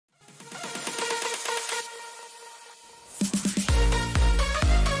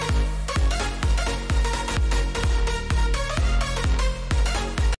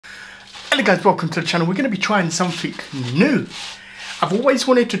Hello guys, welcome to the channel. We're going to be trying something new. I've always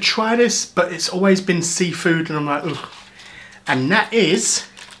wanted to try this, but it's always been seafood and I'm like, ugh. And that is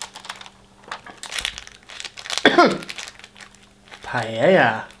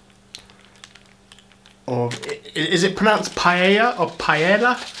paella. Or is it pronounced paella or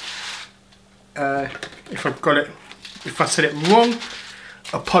paella? If I said it wrong,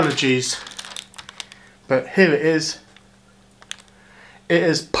 apologies. But here it is. It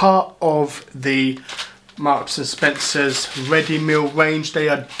is part of the Marks and Spencer's ready meal range. They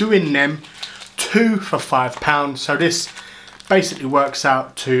are doing them 2 for £5. So this basically works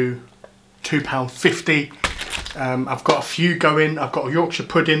out to £2.50. I've got a few going. I've got a Yorkshire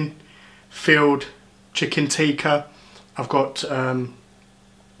pudding, filled chicken tikka. I've got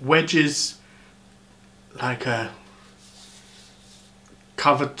wedges, like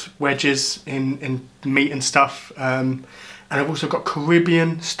covered wedges in meat and stuff. And I've also got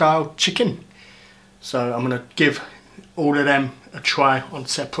Caribbean style chicken. So I'm going to give all of them a try on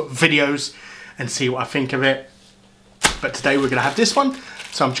separate videos and see what I think of it. But today we're going to have this one.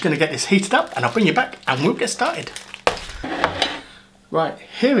 So I'm just going to get this heated up and I'll bring you back and we'll get started. Right,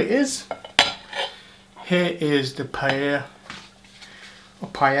 here it is. Here is the paella, or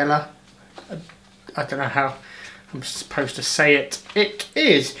paella. I don't know how I'm supposed to say it. It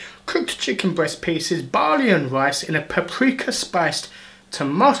is cooked chicken breast pieces, barley and rice in a paprika spiced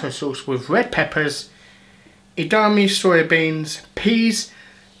tomato sauce with red peppers, edamame soybeans, peas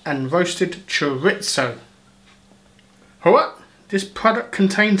and roasted chorizo. What? This product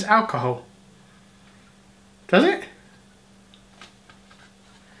contains alcohol. Does it?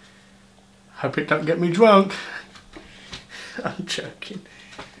 Hope it don't get me drunk. I'm joking.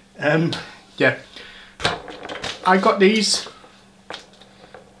 Yeah. I got these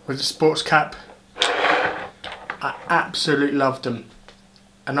with a sports cap. I absolutely loved them.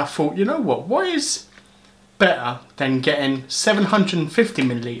 And I thought, you know what is better than getting 750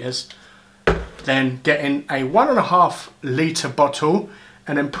 millilitres than getting a 1.5 litre bottle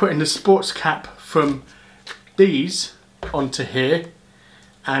and then putting the sports cap from these onto here,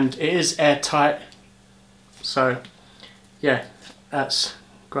 and it is airtight. So yeah, that's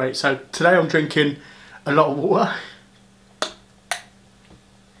great. So today I'm drinking a lot of water.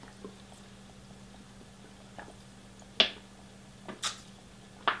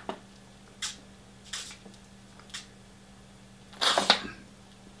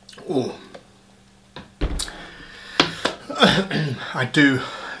 Oh, I do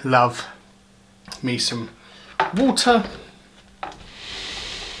love me some water.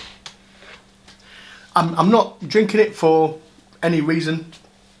 I'm not drinking it for any reason.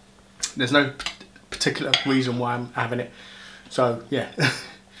 There's no particular reason why I'm having it. So yeah,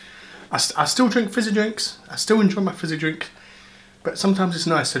 I still drink fizzy drinks. I still enjoy my fizzy drinks, but sometimes it's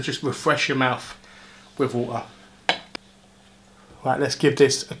nice to just refresh your mouth with water. Right, let's give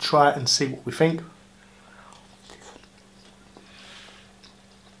this a try and see what we think.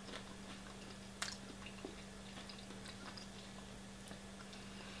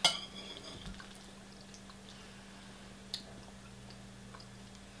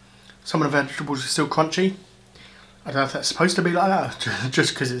 Some of the vegetables are still crunchy. I don't know if that's supposed to be like that,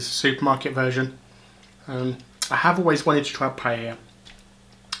 just because it's a supermarket version. I have always wanted to try paella,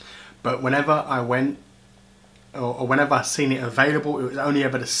 but whenever I went, or whenever I seen it available, it was only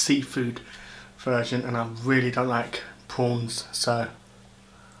ever the seafood version, and I really don't like prawns, so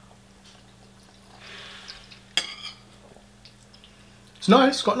it's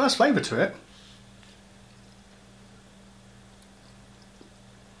nice. It's got a nice flavour to it.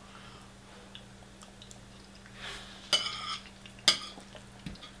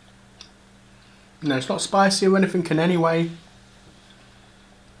 No, it's not spicy or anything in any way.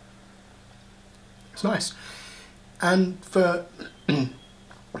 It's nice. And for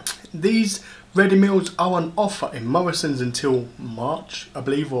these ready meals are on offer in Morrison's until March, I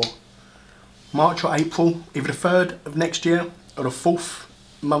believe, or March or April, either the 3rd of next year or the 4th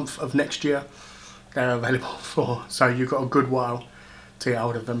month of next year. They're available for, so you've got a good while to get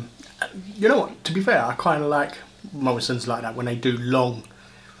hold of them. You know what, to be fair, I kind of like Morrison's like that when they do long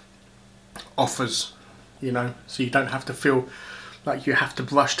offers, you know, so you don't have to feel like you have to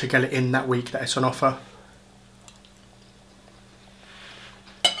rush to get it in that week that it's on offer.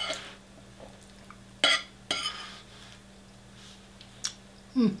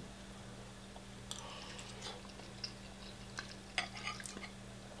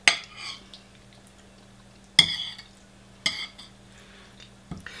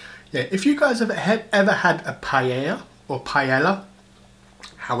 Yeah, if you guys have ever had a paella or paella,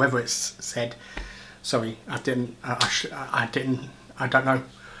 however it's said, sorry, I don't know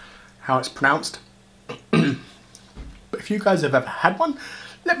how it's pronounced. But if you guys have ever had one,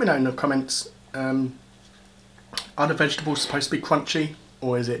 let me know in the comments. Are the vegetables supposed to be crunchy,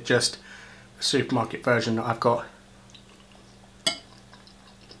 or is it just a supermarket version that I've got?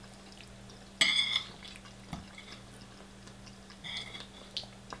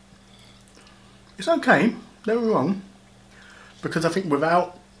 It's okay, don't get me wrong, because I think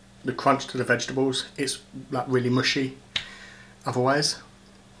without the crunch to the vegetables, it's like really mushy otherwise.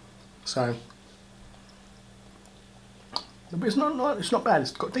 So, but it's not bad.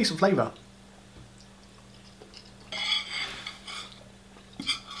 It's got decent flavour.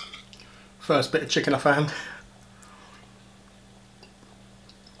 First bit of chicken I found.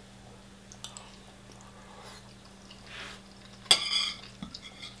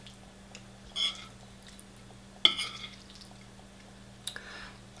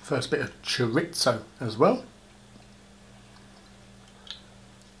 First bit of chorizo as well.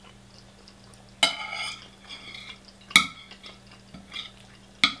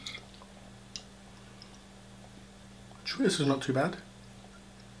 Chorizo's not too bad.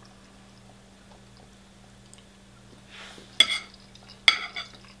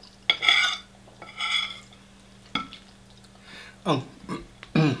 Oh,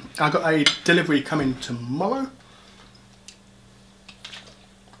 I got a delivery coming tomorrow.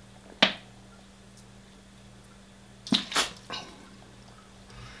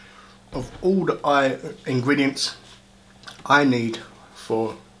 Of all the ingredients I need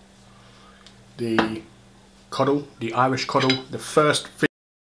for the coddle, the Irish coddle, the first video.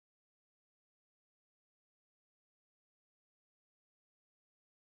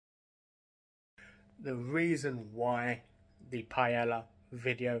 The reason why the paella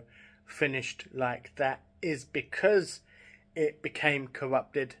video finished like that is because it became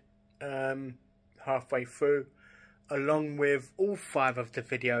corrupted halfway through, along with all 5 of the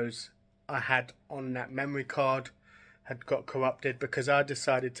videos I had on that memory card had got corrupted, because I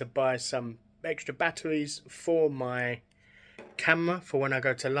decided to buy some extra batteries for my camera for when I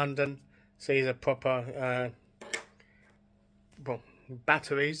go to London. So these are proper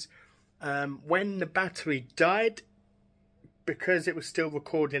batteries. When the battery died, because it was still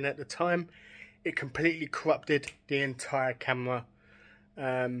recording at the time, it completely corrupted the entire camera.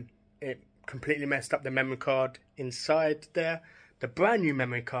 It completely messed up the memory card inside there. The brand new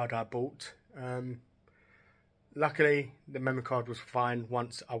memory card I bought, luckily the memory card was fine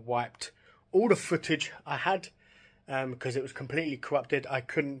once I wiped all the footage I had, because it was completely corrupted. I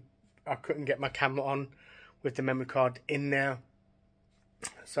couldn't get my camera on with the memory card in there.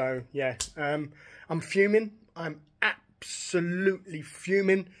 So yeah, I'm fuming. I'm absolutely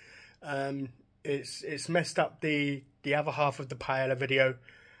fuming. It's messed up the other half of the paella video.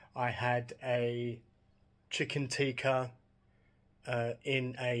 I had a chicken tikka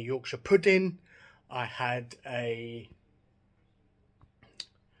in a Yorkshire pudding. I had a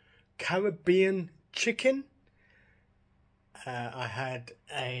Caribbean chicken. I had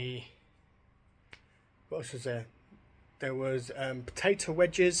a, what else was there? There was potato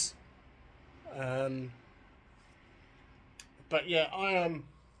wedges. But yeah, I'm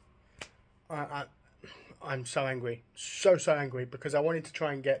so angry, so angry, because I wanted to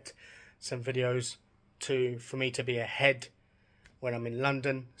try and get some videos for me to be ahead when I'm in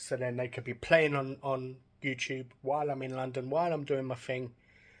London, so then they could be playing on YouTube while I'm in London, while I'm doing my thing.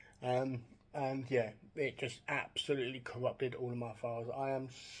 And yeah, it just absolutely corrupted all of my files. I am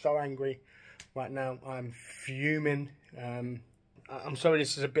so angry right now. I'm fuming. I'm sorry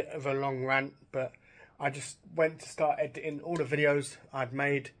this is a bit of a long rant, but I just went to start editing all the videos I'd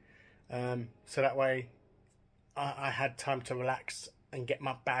made, so that way I had time to relax and get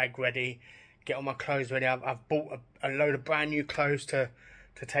my bag ready, get all my clothes ready. I've bought a load of brand new clothes to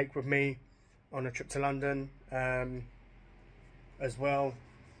take with me on a trip to London as well.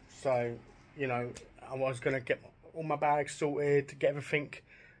 So, you know, I was going to get all my bags sorted, get everything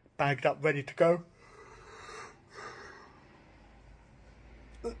bagged up, ready to go.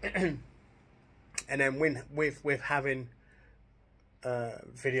 And then with having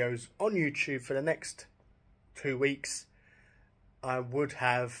videos on YouTube for the next 2 weeks, I would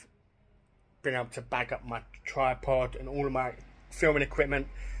have been able to bag up my tripod and all of my filming equipment,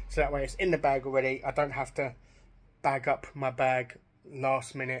 so that way it's in the bag already. I don't have to bag up my bag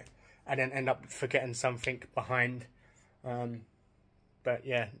last minute and then end up forgetting something behind. But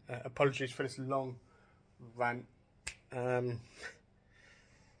yeah, apologies for this long rant.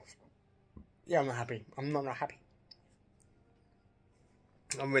 Yeah, I'm not happy. I'm not happy.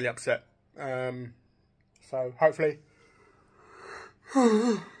 I'm really upset. So hopefully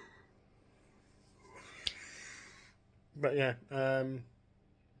but yeah,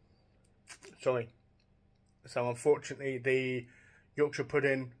 sorry. So unfortunately the Yorkshire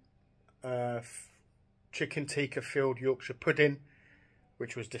pudding, chicken tikka filled Yorkshire pudding,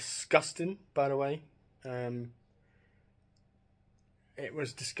 which was disgusting, by the way. It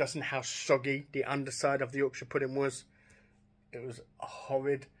was disgusting how soggy the underside of the Yorkshire pudding was. It was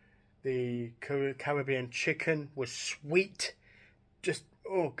horrid. The Caribbean chicken was sweet. Just,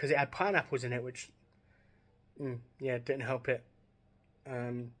 oh, because it had pineapples in it, which, yeah, didn't help it.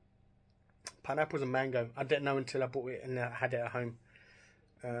 Pineapples and mango. I didn't know until I bought it and had it at home.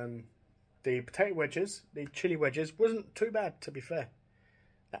 The potato wedges, the chili wedges, wasn't too bad, to be fair.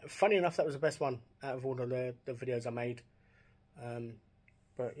 Funny enough, that was the best one out of all of the videos I made.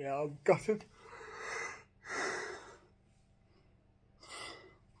 But yeah, I'm gutted.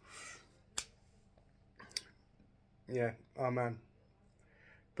 Yeah, oh man.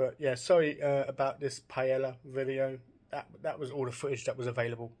 But yeah, sorry about this paella video. That was all the footage that was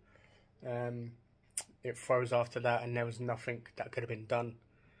available. It froze after that, and there was nothing that could have been done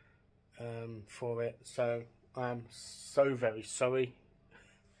for it. So I'm so very sorry.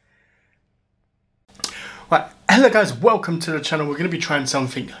 Right, hello guys, welcome to the channel. We're going to be trying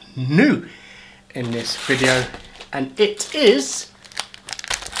something new in this video, and it is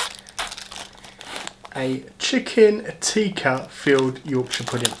a chicken tikka filled Yorkshire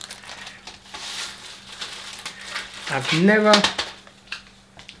pudding. I've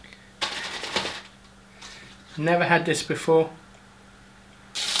never had this before.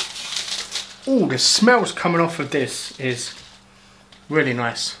 Oh, the smells coming off of this is really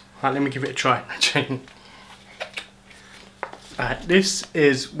nice. Right, let me give it a try. This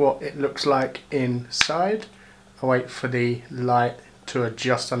is what it looks like inside. I'll wait for the light to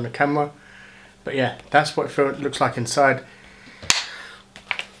adjust on the camera. But yeah, that's what it looks like inside.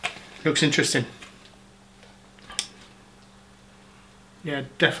 Looks interesting. Yeah,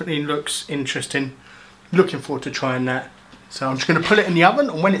 definitely looks interesting. Looking forward to trying that. So I'm just going to put it in the oven,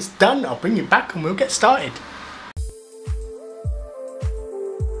 and when it's done, I'll bring it back and we'll get started.